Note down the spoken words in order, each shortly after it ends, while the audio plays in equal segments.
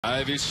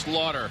Ivy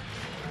Slaughter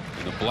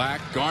in the black,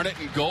 garnet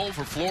and gold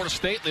for Florida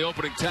State. The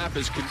opening tap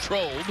is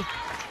controlled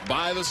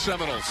by the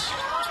Seminoles.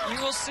 You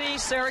will see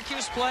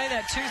Syracuse play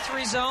that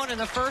 2-3 zone, and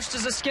the first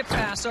is a skip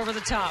pass over the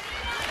top.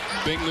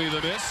 Bingley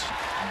the miss.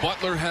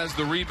 Butler has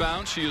the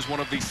rebound. She is one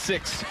of the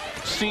 6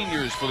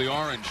 seniors for the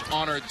Orange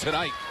honored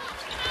tonight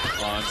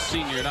on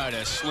senior night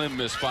as Slim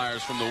misfires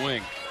from the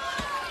wing.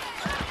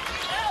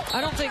 I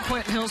don't think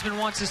Quentin Hillsman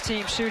wants his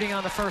team shooting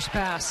on the first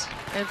pass.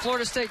 And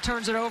Florida State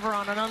turns it over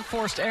on an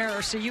unforced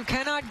error. So you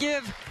cannot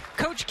give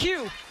Coach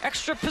Q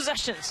extra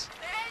possessions.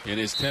 In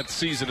his 10th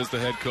season as the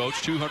head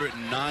coach,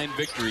 209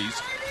 victories.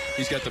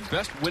 He's got the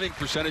best winning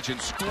percentage in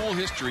school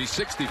history,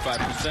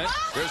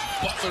 65%. There's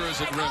Butler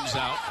as it rims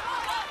out.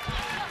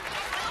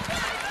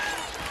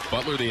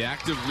 Butler, the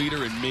active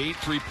leader in made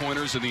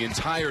three-pointers in the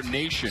entire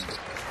nation.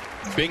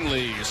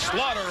 Bingley,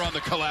 Slaughter on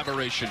the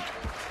collaboration.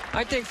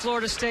 I think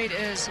Florida State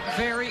is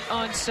very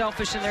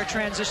unselfish in their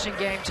transition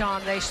game,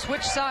 Tom. They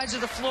switch sides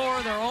of the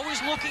floor. They're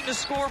always looking to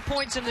score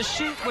points in the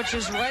shoot, which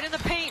is right in the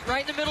paint,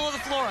 right in the middle of the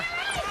floor.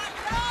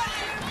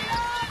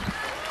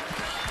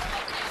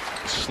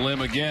 Slim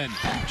again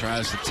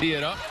tries to tee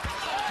it up.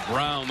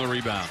 Brown the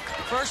rebound.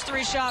 First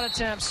 3 shot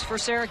attempts for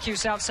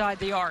Syracuse outside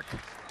the arc.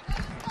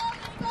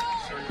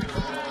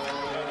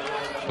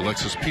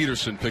 Alexis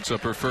Peterson picks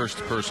up her first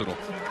personal.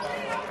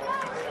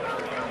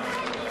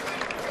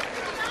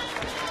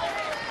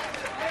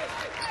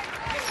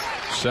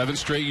 Seven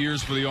straight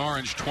years for the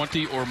Orange,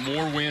 20 or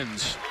more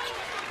wins.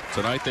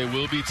 Tonight they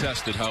will be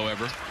tested,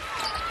 however,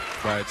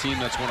 by a team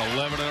that's won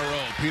 11 in a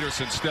row.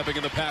 Peterson stepping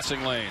in the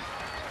passing lane.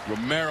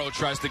 Romero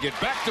tries to get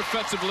back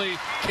defensively.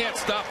 Can't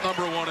stop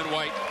number 1 in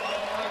white.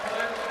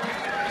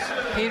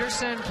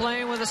 Peterson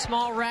playing with a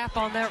small wrap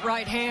on that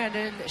right hand,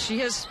 and she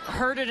has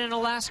hurt it in the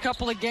last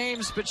couple of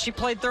games, but she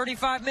played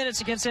 35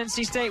 minutes against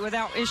NC State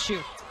without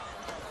issue.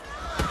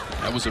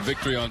 That was a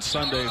victory on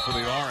Sunday for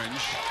the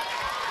Orange.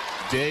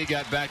 Day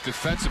got back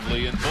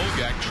defensively, and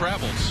Bulgak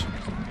travels.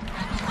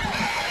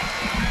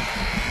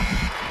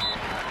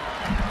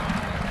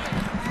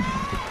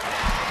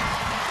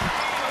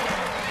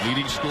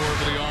 Leading scorer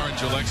for the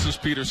Orange, Alexis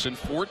Peterson,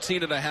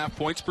 14.5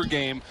 points per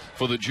game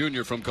for the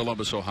junior from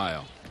Columbus,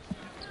 Ohio.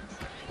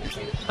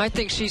 I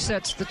think she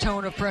sets the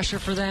tone of pressure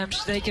for them.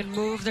 They can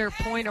move their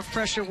point of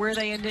pressure where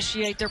they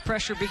initiate their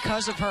pressure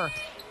because of her.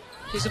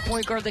 She's a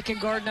point guard that can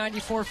guard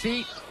 94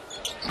 feet.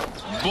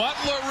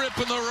 Butler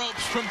ripping the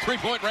ropes from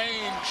three-point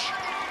range.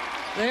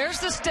 There's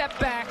the step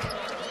back.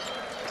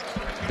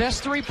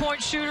 Best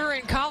three-point shooter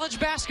in college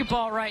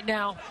basketball right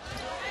now.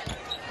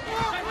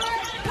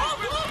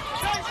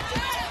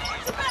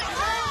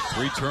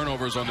 3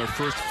 turnovers on their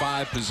first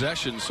 5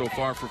 possessions so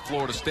far for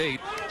Florida State.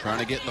 Trying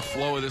to get in the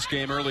flow of this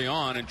game early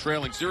on and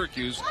trailing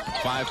Syracuse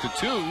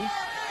 5-2.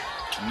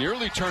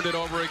 Nearly turned it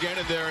over again,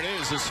 and there it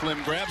is as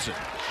Slim grabs it.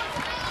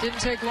 Didn't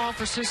take long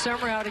for Sue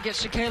Summerhow to get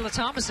Shakayla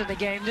Thomas in the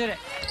game, did it?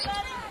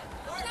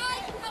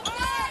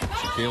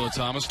 Shakayla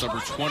Thomas,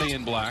 number 20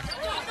 in black.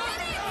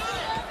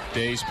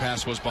 Day's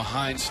pass was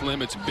behind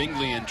Slim. It's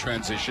Bingley in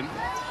transition.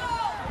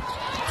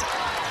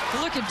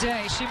 Look at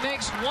Day. She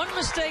makes one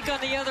mistake on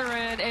the other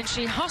end, and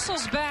she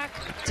hustles back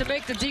to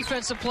make the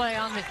defensive play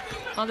on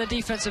the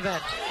defensive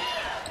end.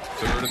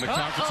 Third in the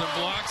conference and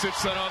blocks.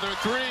 It's another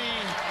 3.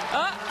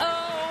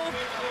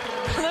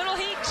 Little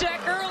heat check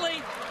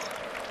early.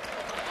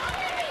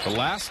 The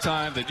last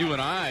time that you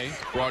and I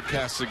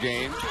broadcast the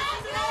game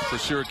for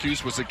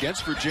Syracuse was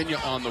against Virginia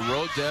on the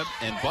road, Deb,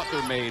 and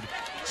Butler made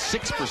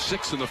 6 for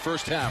 6 in the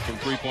first half from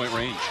three-point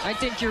range. I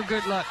think you're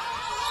good luck.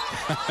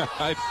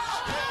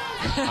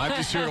 I'm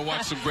just here to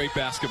watch some great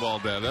basketball,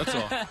 Deb, that's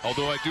all.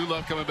 Although I do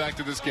love coming back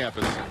to this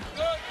campus.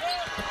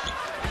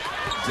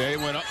 Day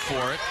went up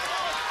for it.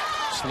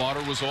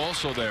 Slaughter was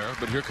also there,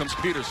 but here comes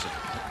Peterson.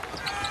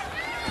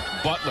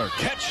 Butler,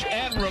 catch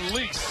and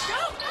release.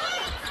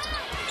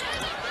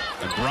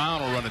 And Brown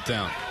will run it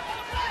down.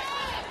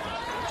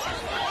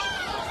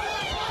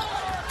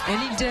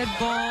 Any dead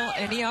ball,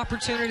 any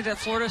opportunity that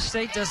Florida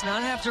State does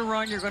not have to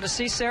run, you're going to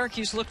see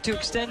Syracuse look to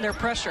extend their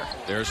pressure.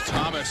 There's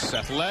Thomas,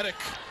 athletic,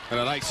 and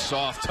a nice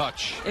soft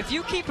touch. If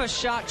you keep a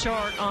shot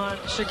chart on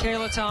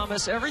Shakayla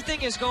Thomas,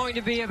 everything is going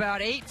to be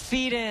about 8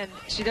 feet in.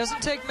 She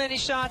doesn't take many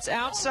shots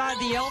outside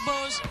the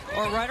elbows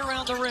or right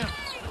around the rim.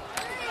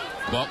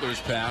 Butler's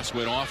pass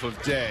went off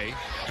of Day.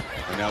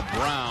 And now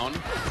Brown.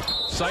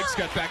 Sykes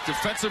got back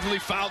defensively,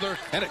 fouled her,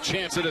 and a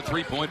chance at a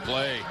three-point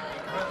play.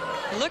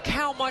 Look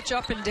how much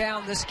up and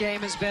down this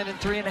game has been in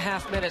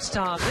 3.5 minutes,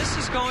 Tom. This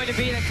is going to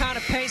be the kind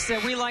of pace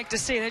that we like to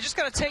see. They just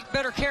got to take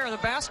better care of the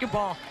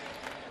basketball.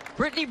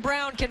 Brittany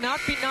Brown cannot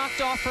be knocked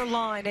off her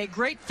line. A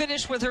great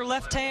finish with her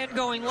left hand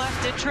going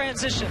left in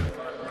transition.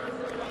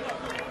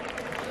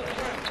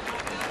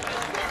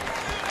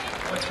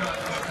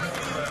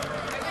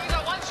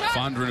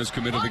 Fondren is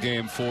committed to the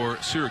game for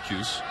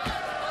Syracuse.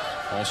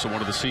 Also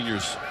one of the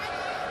seniors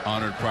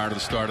honored prior to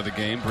the start of the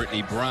game.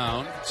 Brittany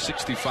Brown,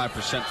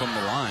 65% from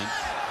the line.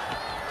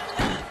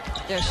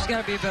 Yeah, she's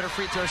got to be a better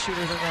free throw shooter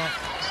than that.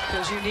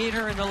 because you need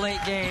her in the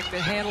late game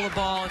to handle the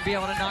ball and be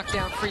able to knock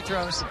down free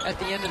throws at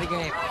the end of the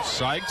game.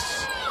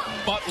 Sykes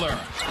Butler.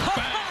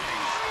 Bang.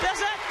 Does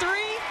that 3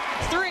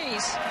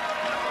 threes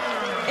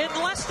in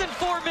less than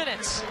 4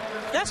 minutes.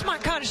 That's my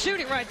kind of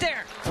shooting right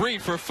there. 3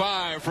 for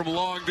 5 from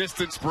long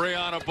distance.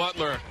 Brianna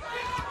Butler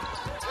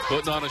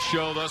putting on a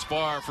show thus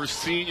far for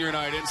senior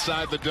night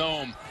inside the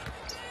dome.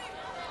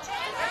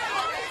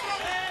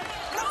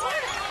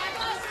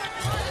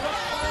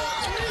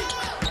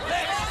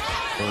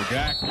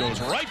 Bulgak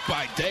goes right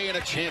by Day, and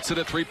a chance at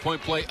a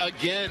three-point play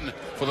again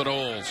for the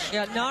Noles.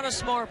 Yeah, not a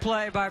smart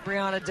play by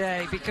Brianna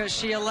Day, because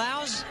she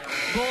allows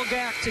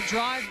Bulgak to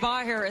drive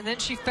by her, and then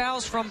she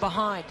fouls from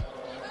behind.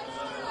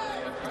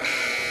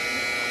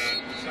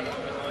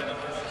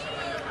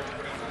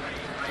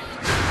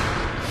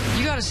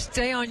 You got to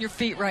stay on your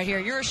feet right here.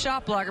 You're a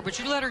shot blocker, but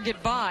you let her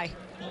get by.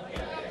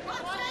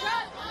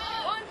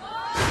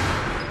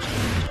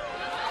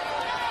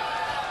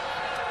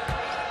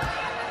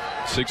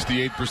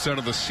 68%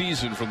 of the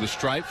season from the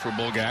stripe for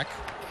Bulgak.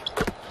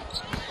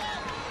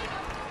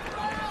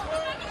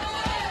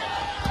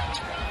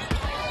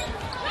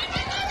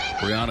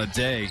 Brianna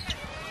Day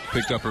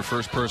picked up her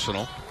first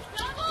personal.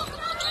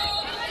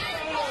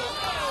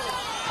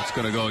 It's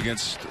going to go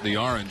against the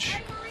Orange.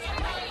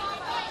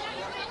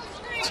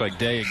 It's like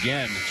Day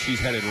again. She's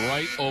headed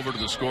right over to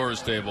the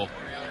scorer's table.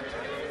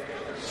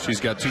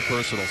 She's got 2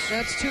 personals.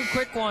 That's 2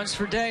 quick ones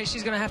for Day.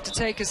 She's going to have to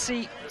take a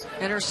seat,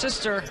 and her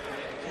sister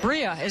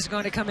Bria is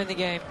going to come in the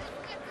game.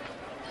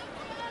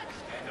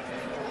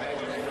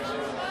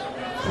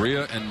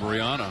 Bria and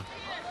Brianna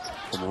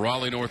from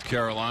Raleigh, North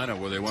Carolina,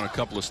 where they won a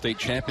couple of state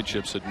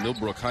championships at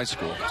Millbrook High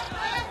School.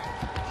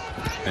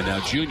 And now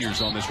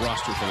juniors on this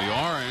roster for the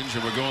Orange,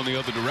 and we're going the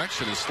other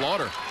direction as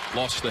Slaughter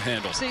lost the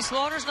handle. See,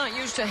 Slaughter's not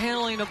used to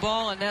handling the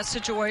ball in that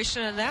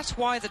situation, and that's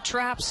why the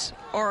traps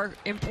are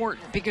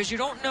important, because you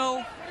don't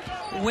know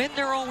when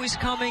they're always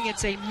coming.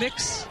 It's a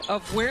mix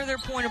of where their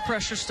point of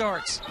pressure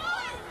starts.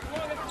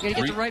 You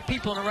got to get the right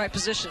people in the right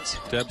positions.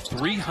 Deb,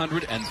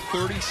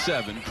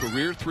 337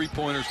 career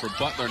three-pointers for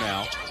Butler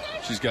now.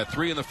 She's got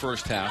 3 in the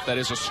first half. That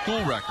is a school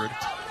record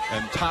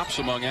and tops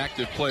among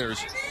active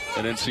players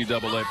at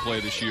NCAA play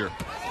this year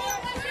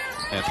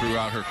and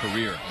throughout her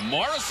career.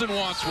 Morrison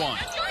wants one.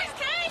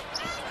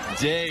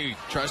 Day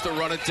tries to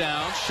run it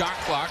down. Shot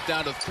clock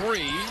down to 3.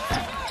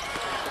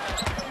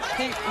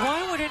 Hey,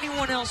 why would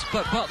anyone else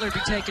but Butler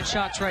be taking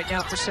shots right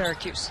now for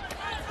Syracuse?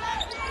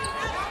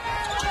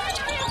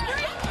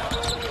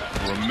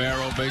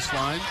 Romero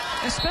baseline.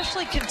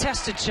 Especially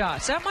contested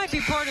shots. That might be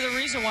part of the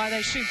reason why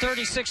they shoot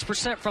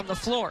 36% from the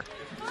floor.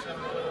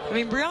 I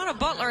mean, Brianna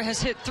Butler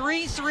has hit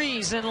 3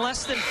 threes in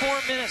less than 4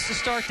 minutes to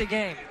start the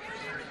game.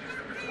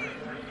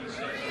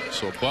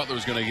 So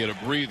Butler's going to get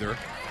a breather.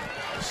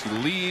 She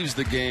leaves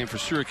the game for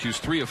Syracuse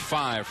 3 of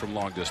 5 from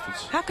long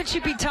distance. How could she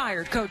be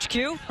tired, Coach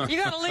Q? You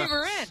got to leave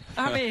her in.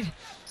 I mean,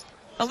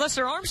 unless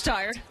her arm's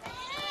tired.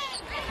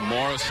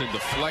 Morrison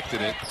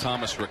deflected it.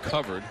 Thomas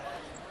recovered.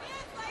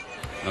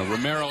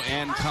 Romero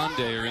and Conde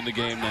are in the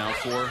game now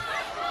for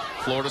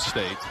Florida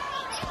State.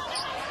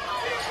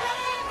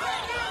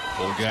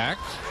 Bulgak,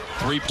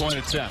 3-point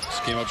attempts.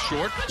 Came up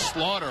short.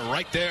 Slaughter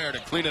right there to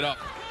clean it up.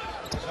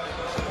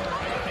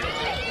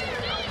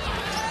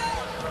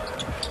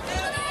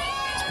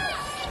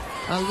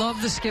 I love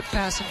the skip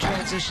pass in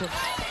transition.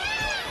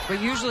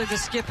 But usually the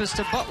skip is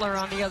to Butler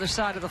on the other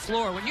side of the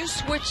floor. When you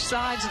switch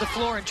sides of the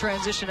floor in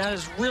transition, that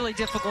is really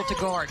difficult to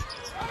guard.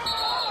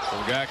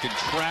 Bulgak in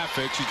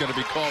traffic. She's going to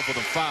be called for the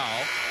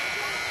foul,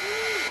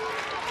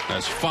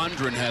 as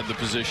Fondren had the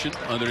position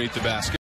underneath the basket.